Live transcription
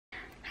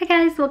Hi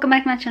guys, welcome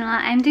back to my channel.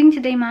 I'm doing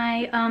today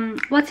my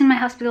what's in my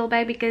hospital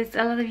bag because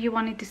a lot of you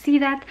wanted to see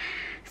that.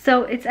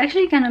 So it's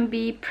actually gonna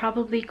be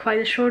probably quite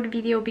a short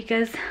video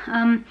because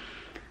I'm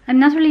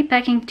not really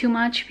packing too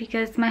much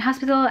because my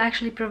hospital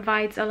actually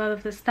provides a lot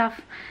of the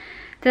stuff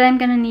that I'm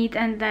gonna need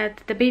and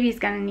that the baby is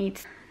gonna need.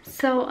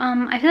 So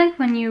I feel like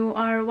when you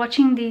are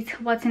watching these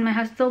what's in my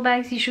hospital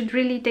bags, you should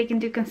really take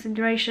into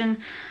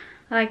consideration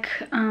like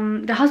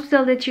the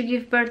hospital that you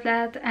give birth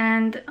at,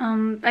 and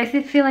I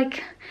feel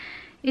like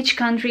each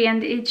country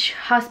and each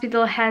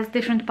hospital has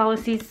different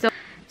policies,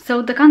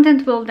 so the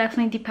content will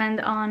definitely depend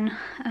on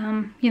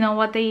you know,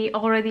 what they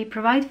already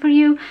provide for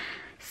you.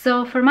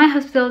 So for my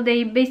hospital,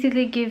 they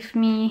basically give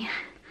me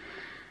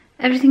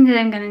everything that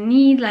I'm gonna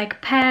need,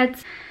 like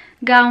pads,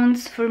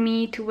 gowns for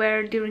me to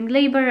wear during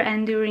labor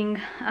and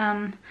during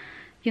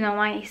you know,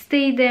 my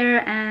stay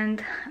there,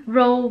 and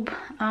robe,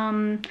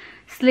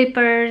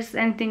 slippers,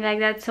 anything like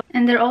that. So,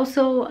 and they're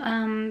also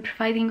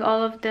providing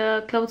all of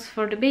the clothes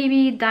for the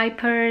baby,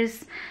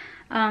 diapers,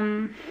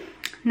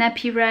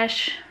 nappy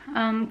rash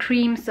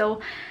cream.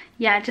 So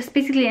yeah, just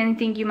basically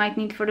anything you might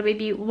need for the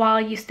baby while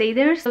you stay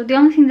there. So the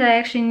only thing that I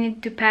actually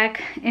need to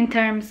pack in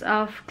terms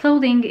of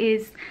clothing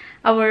is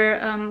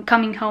our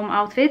coming home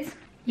outfits.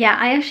 Yeah,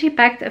 I actually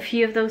packed a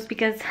few of those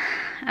because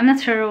I'm not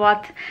sure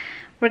what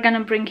we're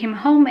gonna bring him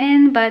home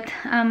in, but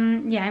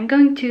yeah, I'm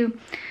going to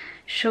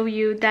show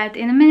you that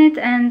in a minute.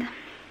 And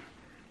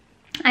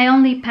I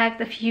only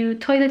packed a few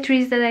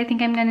toiletries that I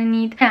think I'm gonna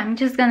need. Yeah, I'm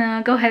just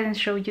gonna go ahead and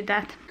show you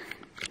that.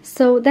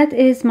 So that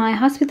is my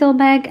hospital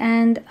bag,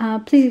 and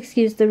please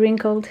excuse the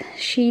wrinkled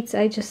sheets,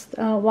 I just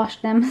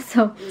washed them.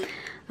 So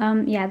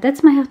yeah,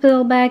 that's my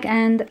hospital bag,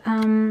 and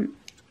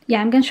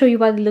yeah, I'm gonna show you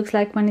what it looks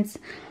like when it's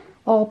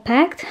all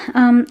packed.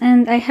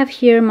 And I have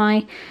here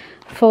my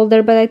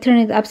folder, but I turn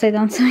it upside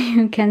down so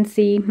you can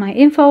see my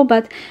info.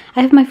 But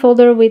I have my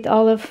folder with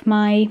all of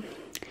my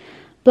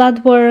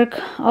blood work,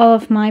 all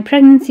of my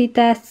pregnancy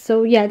tests.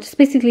 So yeah, just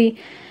basically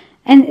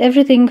and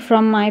everything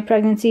from my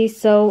pregnancy.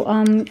 So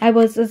I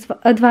was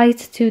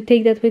advised to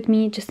take that with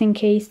me just in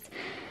case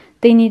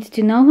they need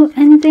to know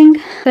anything.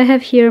 So I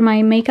have here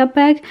my makeup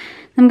bag.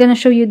 I'm gonna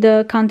show you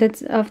the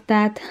contents of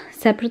that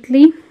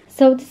separately.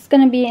 So this is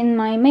gonna be in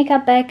my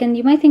makeup bag, and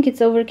you might think it's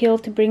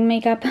overkill to bring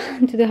makeup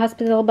to the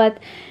hospital, but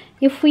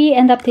if we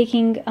end up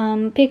taking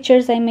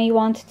pictures, I may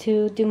want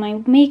to do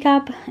my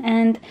makeup,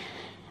 and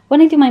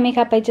when I do my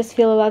makeup I just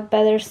feel a lot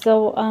better.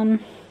 So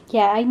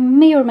yeah, I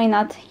may or may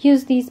not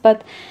use these,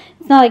 but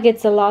it's not like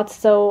it's a lot,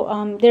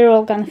 so they're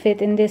all gonna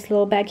fit in this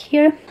little bag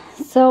here.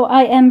 So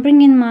I am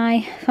bringing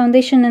my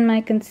foundation and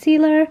my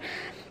concealer.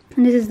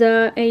 And this is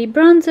a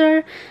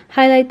bronzer,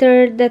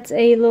 highlighter, that's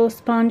a little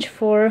sponge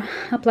for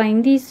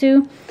applying these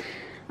two,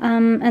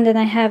 and then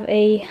I have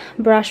a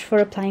brush for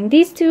applying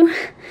these two.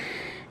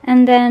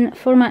 And then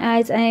for my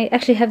eyes, I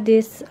actually have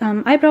this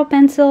eyebrow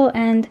pencil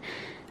and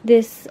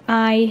this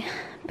eye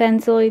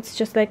pencil. It's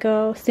just like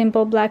a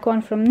simple black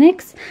one from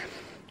NYX,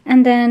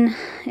 and then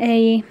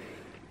a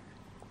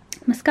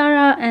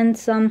mascara and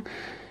some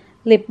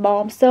lip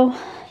balm. So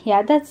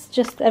yeah, that's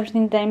just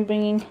everything that I'm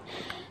bringing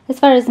as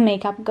far as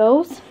makeup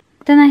goes.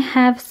 Then I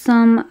have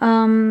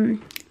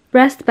some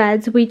breast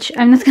pads, which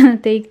I'm not gonna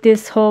take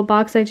this whole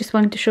box. I just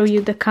wanted to show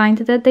you the kind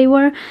that they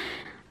were.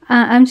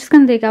 I'm just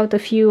gonna take out a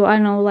few. I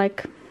don't know,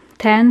 like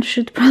 10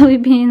 should probably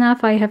be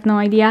enough, I have no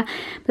idea,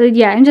 but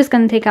yeah, I'm just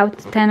gonna take out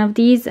 10 of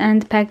these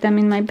and pack them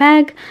in my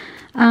bag.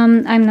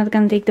 I'm not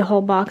gonna take the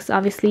whole box,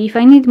 obviously. If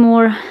I need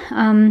more,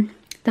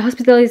 the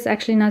hospital is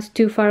actually not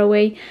too far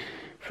away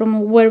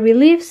from where we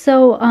live,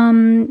 so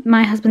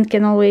my husband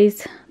can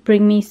always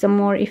bring me some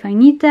more if I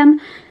need them.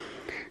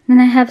 Then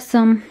I have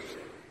some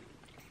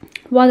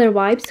water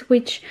wipes,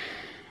 which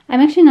I'm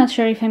actually not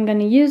sure if I'm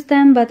gonna use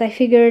them, but I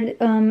figured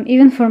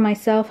even for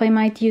myself I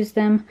might use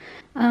them.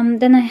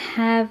 Then I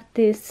have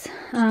this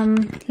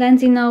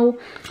Lenzino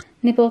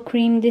nipple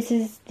cream. This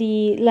is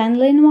the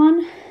lanolin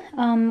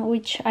one,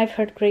 which I've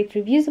heard great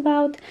reviews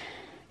about,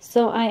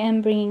 so I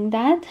am bringing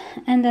that.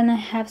 And then I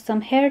have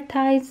some hair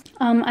ties.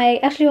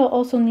 I actually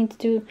also need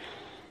to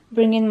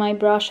bring in my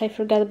brush. I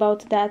forgot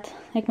about that,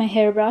 like my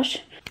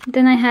hairbrush.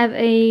 Then I have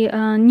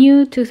a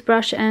new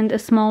toothbrush and a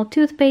small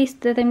toothpaste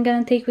that I'm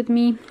gonna take with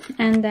me,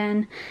 and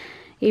then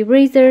a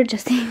razor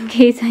just in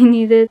case I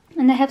need it.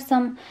 And I have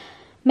some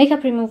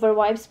makeup remover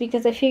wipes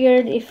because I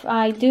figured if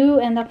I do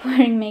end up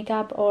wearing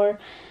makeup, or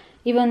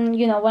even,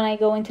 you know, when I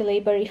go into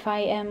labor, if I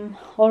am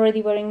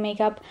already wearing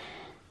makeup,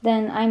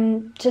 then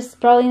I'm just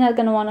probably not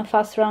gonna want to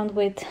fuss around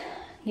with,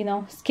 you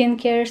know,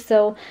 skincare.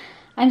 So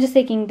I'm just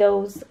taking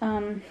those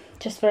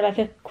just for like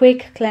a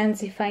quick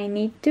cleanse if I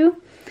need to.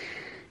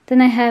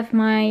 Then I have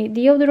my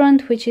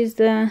deodorant, which is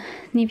the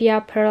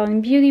Nivea Pearl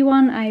and Beauty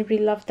one. I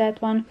really love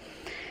that one.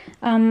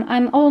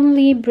 I'm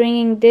only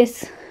bringing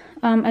this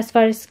as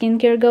far as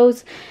skincare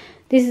goes.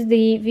 This is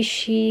the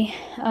Vichy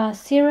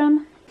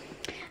serum.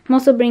 I'm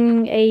also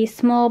bringing a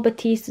small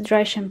Batiste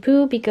dry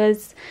shampoo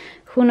because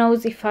who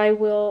knows if I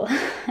will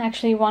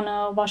actually want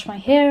to wash my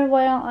hair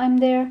while I'm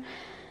there.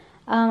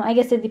 I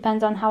guess it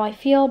depends on how I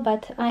feel,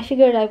 but I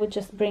figured I would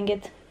just bring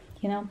it,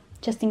 you know,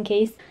 just in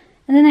case.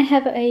 And then I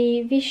have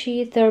a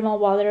Vichy thermal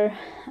water,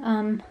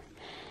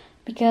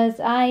 because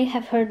I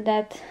have heard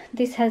that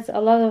this has a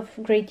lot of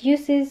great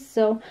uses,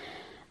 so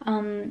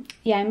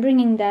yeah, I'm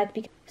bringing that.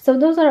 So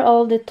those are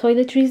all the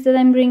toiletries that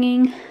I'm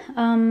bringing.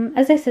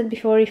 As I said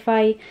before, if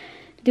I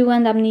do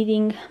end up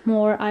needing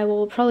more, I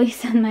will probably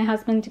send my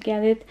husband to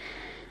get it.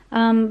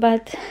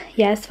 But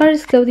yeah, as far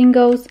as clothing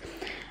goes,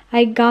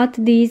 I got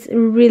these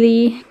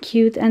really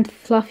cute and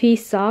fluffy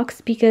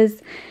socks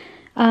because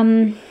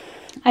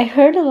I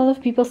heard a lot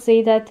of people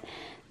say that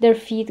their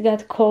feet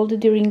got cold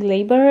during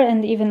labor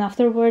and even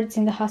afterwards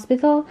in the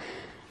hospital,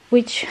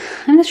 which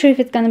I'm not sure if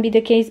it's gonna be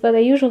the case, but I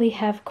usually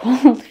have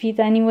cold feet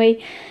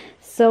anyway.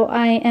 So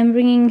I am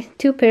bringing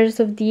 2 pairs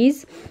of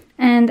these,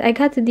 and I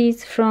got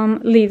these from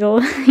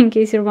Lidl, in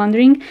case you're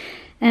wondering,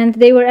 and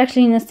they were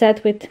actually in a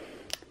set with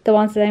the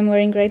ones that I'm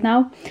wearing right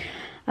now.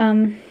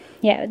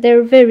 Yeah,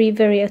 they're very,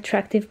 very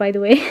attractive, by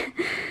the way.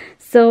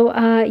 So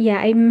yeah,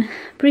 I'm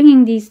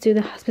bringing these to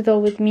the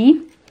hospital with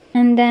me.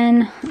 And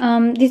then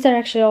these are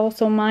actually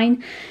also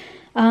mine.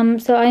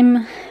 So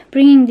I'm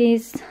bringing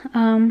this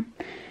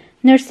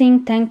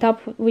nursing tank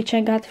top, which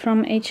I got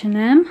from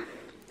H&M.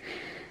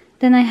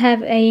 Then I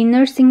have a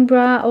nursing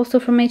bra, also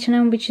from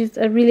H&M, which is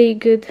a really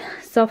good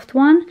soft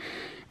one.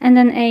 And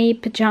then a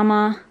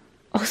pajama,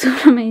 also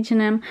from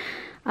H&M,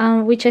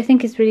 which I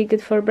think is really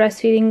good for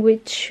breastfeeding,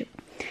 which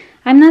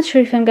I'm not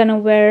sure if I'm gonna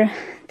wear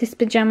this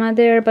pajama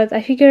there, but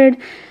I figured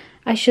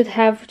I should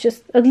have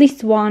just at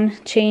least one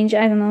change.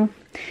 I don't know.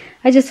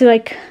 I just feel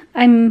like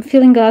I'm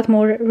feeling a lot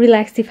more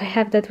relaxed if I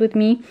have that with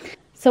me.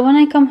 So when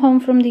I come home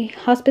from the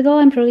hospital,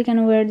 I'm probably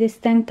gonna wear this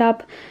tank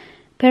top,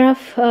 pair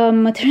of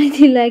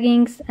maternity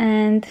leggings,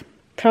 and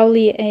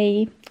probably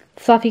a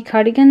fluffy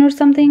cardigan or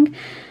something.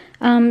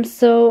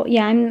 So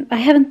yeah, I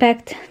haven't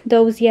packed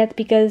those yet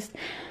because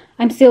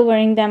I'm still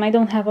wearing them. I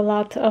don't have a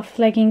lot of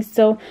leggings,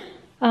 so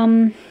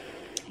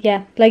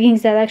yeah,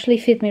 leggings that actually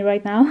fit me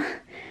right now.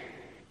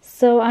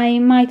 So I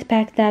might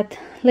pack that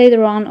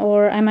later on,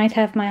 or I might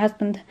have my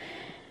husband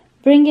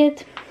bring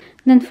it.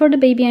 Then for the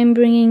baby, I'm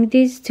bringing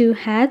these 2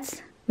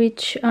 hats,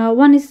 which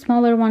one is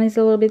smaller, one is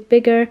a little bit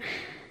bigger,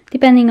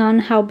 depending on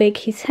how big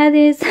his head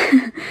is.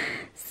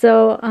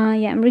 So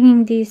yeah, I'm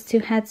bringing these 2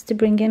 hats to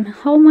bring him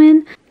home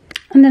in.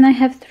 And then I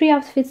have 3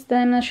 outfits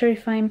that I'm not sure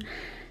if I'm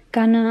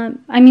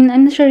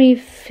not sure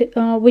if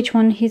which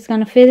one he's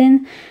gonna fit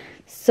in.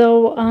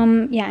 So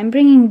yeah, I'm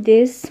bringing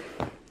this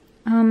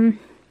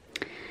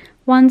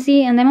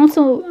onesie, and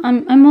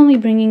I'm only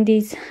bringing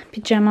these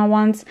pajama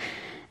ones,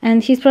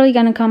 and he's probably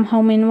gonna come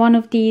home in one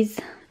of these,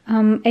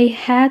 a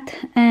hat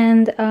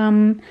and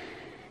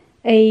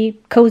a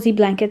cozy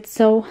blanket.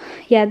 So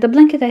yeah, the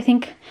blanket I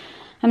think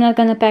I'm not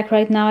gonna pack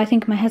right now. I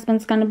think my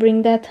husband's gonna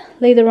bring that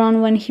later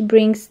on when he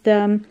brings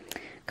the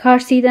car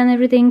seat and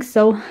everything.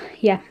 So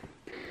yeah,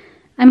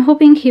 I'm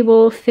hoping he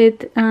will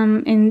fit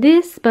in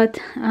this, but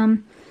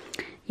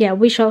yeah,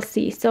 we shall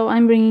see. So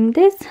I'm bringing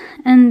this,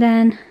 and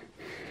then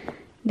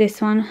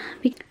this one,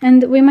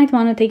 and we might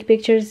want to take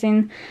pictures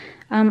in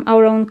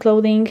our own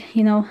clothing,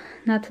 you know,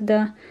 not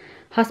the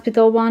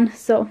hospital one.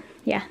 So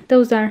yeah,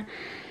 those are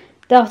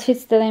the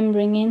outfits that I'm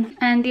bringing.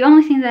 And the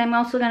only thing that I'm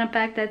also gonna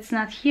pack that's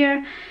not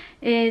here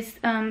is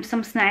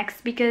some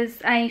snacks,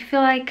 because I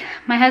feel like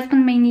my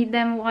husband may need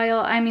them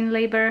while I'm in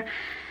labor,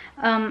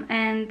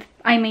 and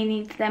I may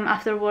need them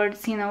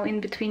afterwards, you know,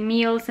 in between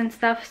meals and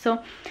stuff. So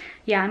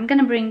yeah, I'm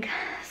gonna bring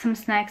some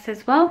snacks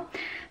as well.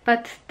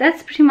 But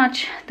that's pretty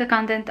much the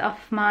content of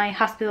my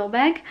hospital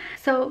bag.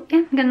 So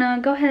yeah, I'm gonna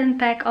go ahead and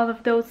pack all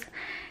of those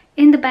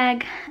in the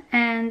bag,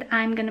 and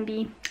I'm gonna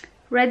be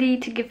ready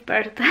to give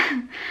birth.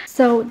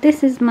 So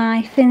this is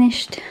my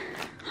finished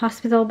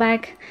hospital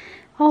bag,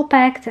 all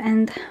packed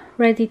and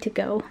ready to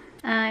go.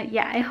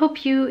 Yeah, I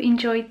hope you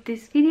enjoyed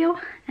this video,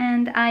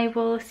 and I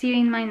will see you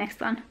in my next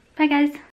one. Bye guys!